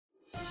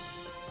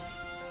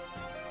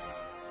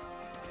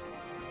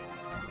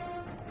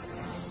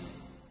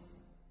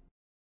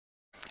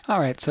All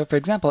right, so for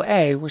example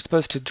A, we're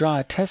supposed to draw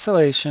a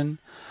tessellation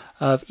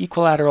of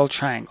equilateral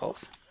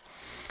triangles.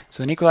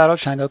 So an equilateral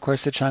triangle, of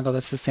course, is a triangle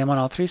that's the same on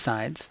all three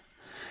sides.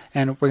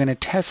 And we're going to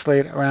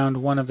tessellate around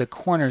one of the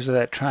corners of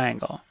that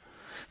triangle.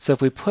 So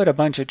if we put a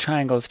bunch of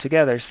triangles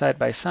together side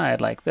by side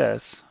like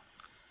this,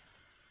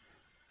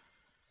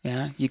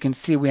 yeah, you can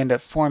see we end up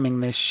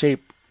forming this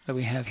shape that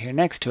we have here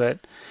next to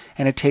it.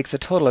 And it takes a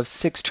total of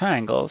 6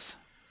 triangles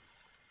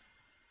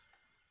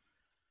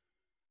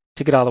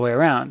to get all the way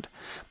around.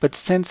 But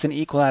since an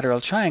equilateral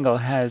triangle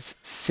has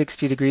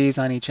 60 degrees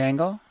on each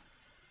angle,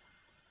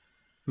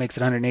 makes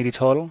it 180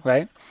 total,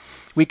 right?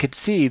 We could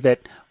see that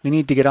we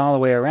need to get all the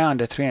way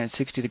around a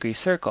 360-degree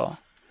circle.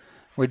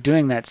 We're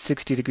doing that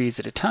 60 degrees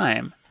at a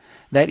time.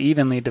 That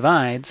evenly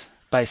divides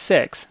by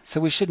 6, so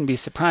we shouldn't be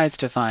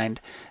surprised to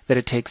find that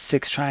it takes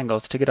 6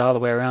 triangles to get all the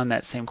way around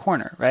that same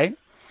corner, right?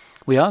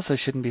 We also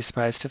shouldn't be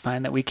surprised to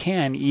find that we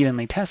can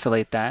evenly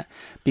tessellate that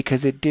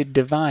because it did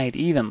divide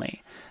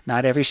evenly.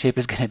 Not every shape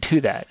is going to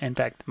do that. In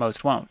fact,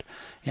 most won't.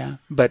 Yeah,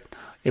 but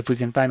if we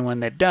can find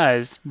one that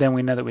does, then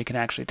we know that we can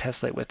actually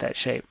tessellate with that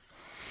shape.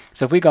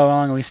 So if we go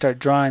along and we start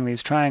drawing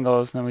these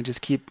triangles, then we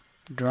just keep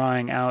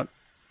drawing out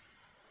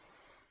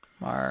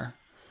our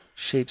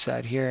shapes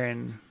out here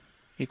in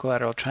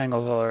equilateral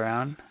triangles all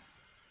around,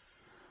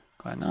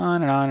 going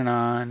on and on and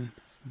on,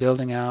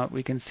 building out,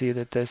 we can see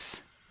that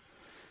this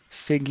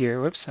figure,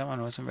 whoops, that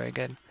one wasn't very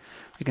good.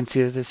 We can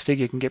see that this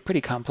figure can get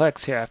pretty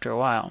complex here after a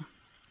while.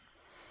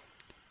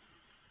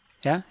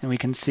 Yeah, and we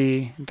can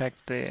see, in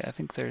fact, I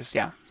think there's,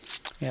 yeah,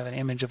 we have an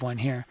image of one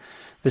here.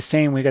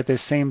 We got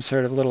this same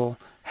sort of little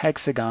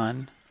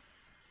hexagon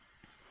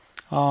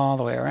all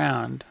the way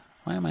around.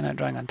 Why am I not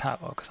drawing on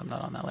top? Oh, because I'm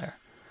not on that layer.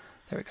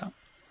 There we go.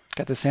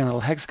 Got the same little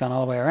hexagon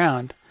all the way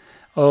around,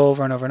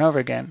 over and over and over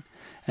again.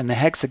 And the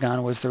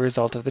hexagon was the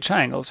result of the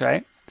triangles,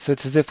 right? So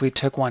it's as if we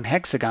took one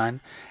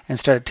hexagon and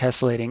started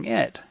tessellating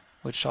it,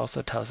 which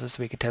also tells us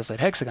we could tessellate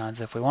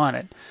hexagons if we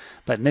wanted.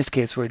 But in this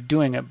case, we're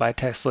doing it by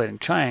tessellating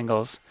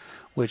triangles,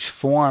 which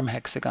form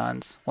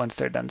hexagons once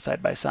they're done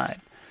side by side.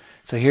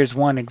 So here's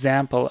one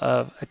example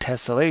of a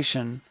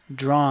tessellation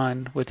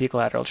drawn with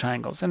equilateral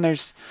triangles. And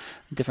there's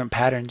different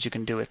patterns you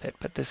can do with it,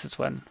 but this is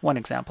one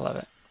example of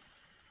it.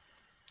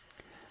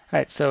 All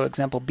right, so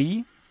example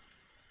B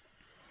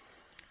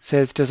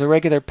says, does a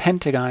regular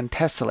pentagon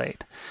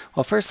tessellate?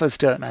 Well, first let's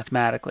do it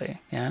mathematically.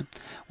 Yeah,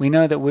 we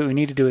know that what we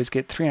need to do is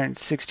get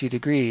 360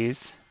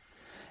 degrees,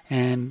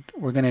 and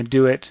we're going to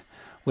do it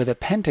with a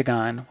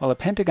pentagon. Well, a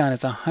pentagon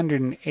is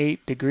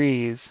 108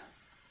 degrees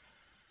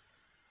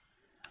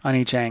on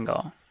each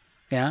angle.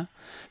 Yeah,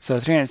 so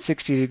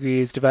 360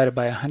 degrees divided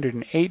by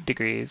 108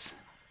 degrees.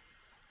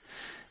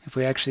 If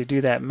we actually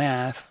do that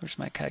math, where's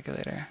my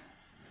calculator?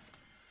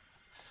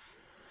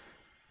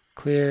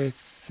 Clear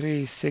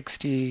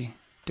 360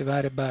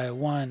 divided by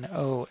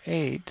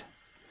 108,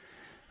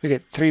 we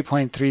get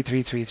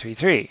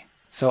 3.33333.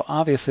 So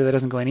obviously that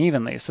doesn't go in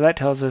evenly. So that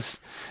tells us,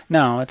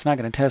 no, it's not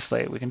going to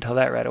tessellate. We can tell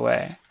that right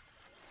away.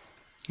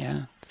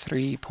 Yeah,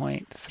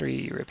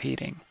 3.3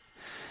 repeating.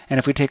 And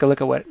if we take a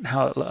look at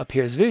how it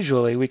appears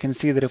visually, we can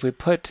see that if we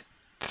put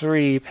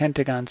 3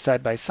 pentagons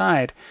side by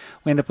side,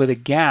 we end up with a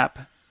gap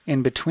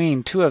in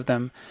between 2 of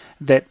them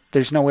that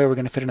there's no way we're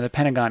going to fit another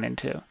pentagon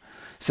into.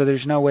 So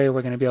there's no way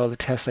we're going to be able to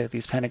tessellate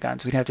these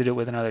pentagons. We'd have to do it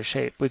with another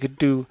shape. We could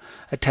do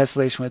a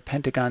tessellation with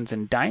pentagons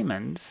and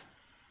diamonds,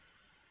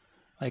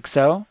 like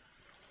so,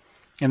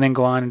 and then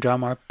go on and draw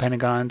more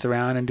pentagons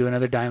around and do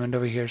another diamond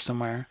over here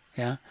somewhere.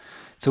 Yeah,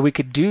 so we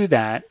could do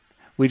that.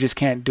 We just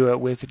can't do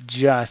it with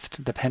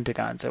just the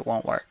pentagons. It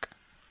won't work.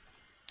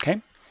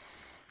 Okay,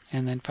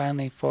 and then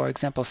finally for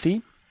example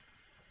C,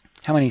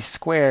 how many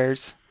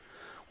squares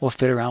will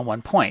fit around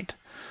one point?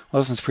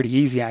 Well, this one's pretty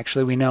easy,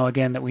 actually. We know,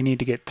 again, that we need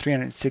to get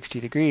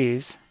 360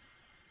 degrees.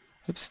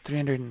 Oops,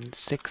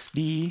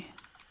 360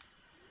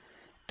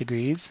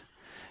 degrees.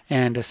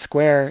 And a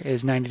square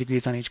is 90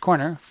 degrees on each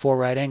corner, 4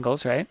 right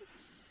angles, right?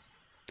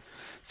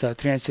 So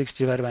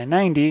 360 divided by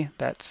 90,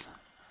 that's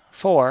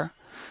 4.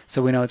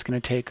 So we know it's going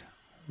to take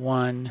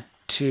 1,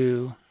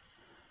 2,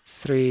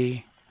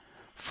 3,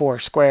 4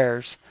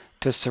 squares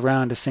to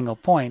surround a single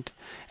point.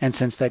 And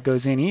since that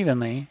goes in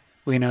evenly,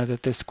 we know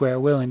that this square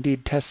will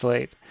indeed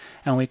tessellate,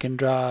 and we can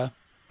draw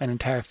an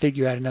entire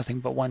figure out of nothing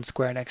but one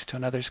square next to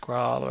another square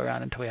all the way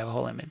around until we have a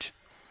whole image.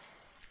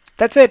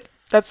 That's it.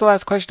 That's the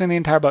last question in the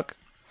entire book.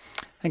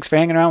 Thanks for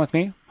hanging around with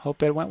me.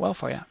 Hope it went well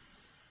for you.